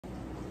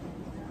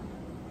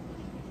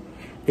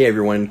Hey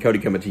everyone,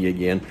 Coty coming to you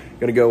again.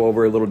 Gonna go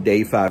over a little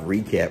day 5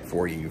 recap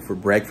for you. For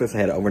breakfast, I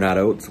had overnight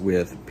oats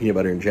with peanut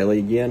butter and jelly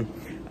again.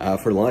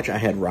 For lunch, I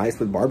had rice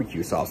with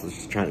barbecue sauce. I was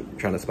just trying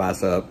to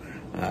spice up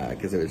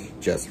because it was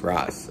just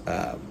rice.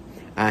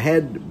 I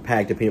had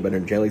packed a peanut butter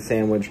and jelly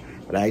sandwich,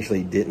 but I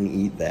actually didn't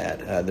eat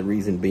that. The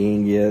reason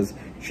being is,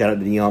 shout out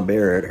to Dion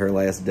Barrett, her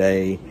last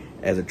day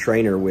as a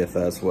trainer with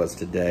us was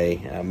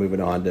today.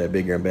 Moving on to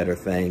bigger and better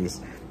things.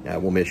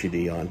 We'll miss you,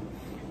 Dion.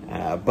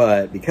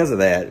 But because of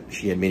that,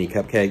 she had mini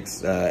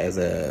cupcakes as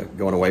a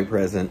going away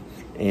present,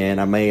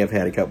 and I may have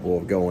had a couple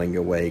of going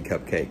away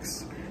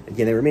cupcakes.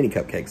 Again, they were mini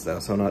cupcakes though,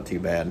 so not too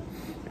bad.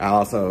 I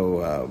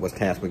also was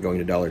tasked with going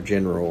to Dollar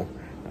General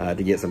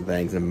to get some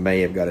things, and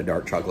may have got a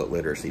dark chocolate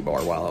literacy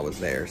bar while I was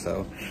there.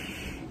 So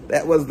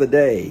that was the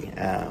day.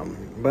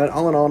 But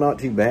all in all, not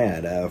too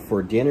bad.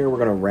 For dinner, we're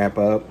gonna wrap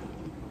up.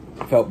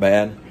 I felt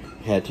bad.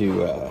 Had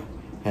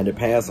to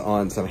pass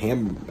on some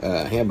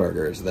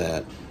hamburgers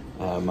that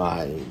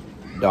my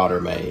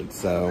daughter made.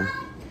 So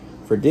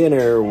for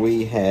dinner,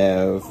 we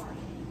have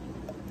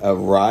a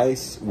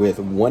rice with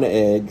 1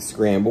 egg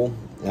scramble.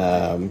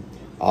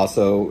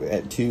 Also,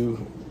 at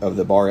 2 of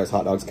the bar has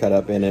hot dogs cut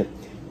up in it,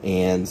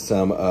 and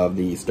some of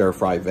the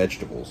stir-fry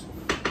vegetables.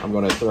 I'm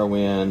going to throw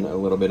in a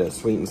little bit of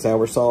sweet and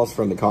sour sauce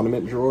from the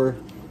condiment drawer,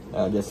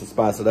 just to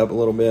spice it up a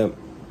little bit.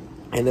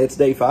 And that's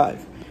day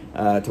 5.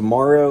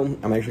 Tomorrow,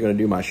 I'm actually going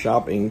to do my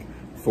shopping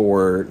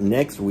for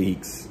next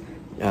week's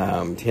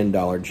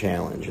 $10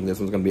 challenge, and this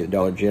one's going to be at the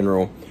Dollar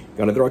General.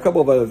 Going to throw a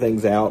couple of other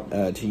things out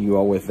to you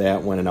all with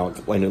that one, and I'll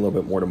explain it a little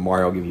bit more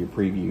tomorrow. I'll give you a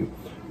preview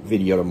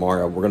video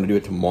tomorrow. We're going to do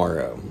it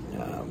tomorrow.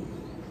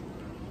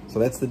 So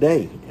that's the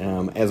day.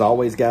 As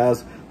always,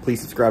 guys,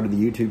 please subscribe to the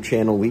YouTube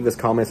channel. Leave us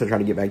comments. I try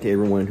to get back to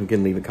everyone who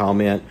can leave a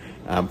comment.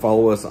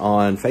 Follow us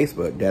on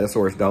Facebook,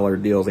 Dadasaurus Dollar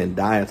Deals and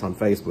Diets on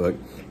Facebook,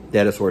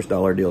 Dadasaurus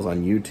Dollar Deals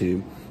on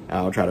YouTube.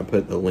 I'll try to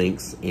put the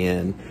links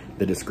in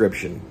the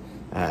description.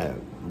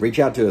 Reach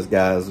out to us,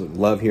 guys.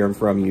 Love hearing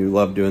from you.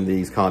 Love doing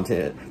these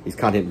content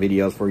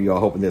videos for you all.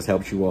 Hoping this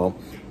helps you all.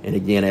 And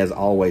again, as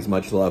always,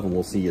 much love, and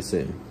we'll see you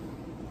soon.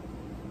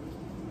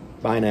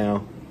 Bye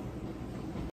now.